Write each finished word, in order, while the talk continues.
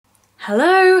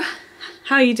Hello,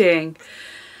 how are you doing?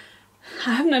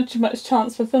 I haven't had too much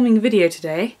chance for filming a video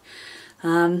today.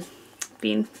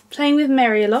 Been playing with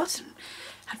Mary a lot,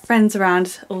 had friends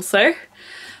around also,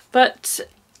 but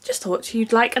just thought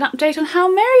you'd like an update on how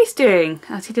Mary's doing,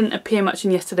 as he didn't appear much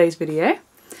in yesterday's video.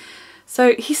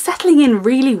 So he's settling in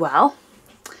really well.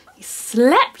 He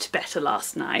slept better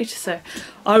last night, so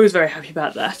I was very happy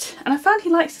about that. And I found he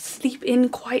likes to sleep in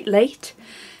quite late.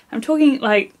 I'm talking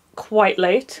like quite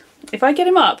late. If I get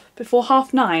him up before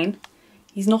 9:30,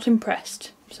 he's not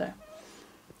impressed, so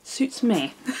suits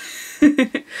me.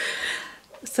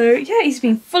 So yeah, he's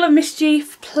been full of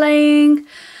mischief, playing,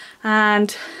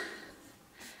 and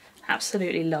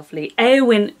absolutely lovely.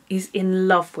 Eowyn is in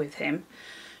love with him.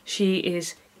 She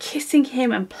is kissing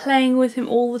him and playing with him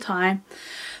all the time.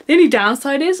 The only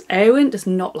downside is Eowyn does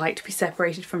not like to be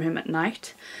separated from him at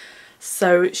night,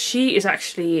 so she is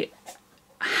actually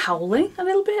howling a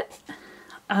little bit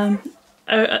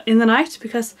in the night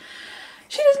because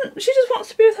she just wants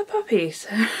to be with her puppy. So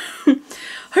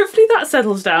hopefully that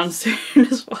settles down soon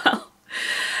as well.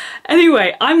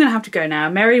 Anyway, I'm gonna have to go now.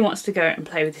 Mary wants to go and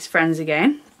play with his friends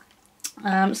again.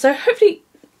 So hopefully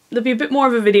there'll be a bit more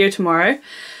of a video tomorrow.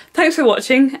 Thanks for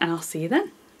watching, and I'll see you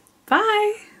then.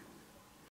 Bye!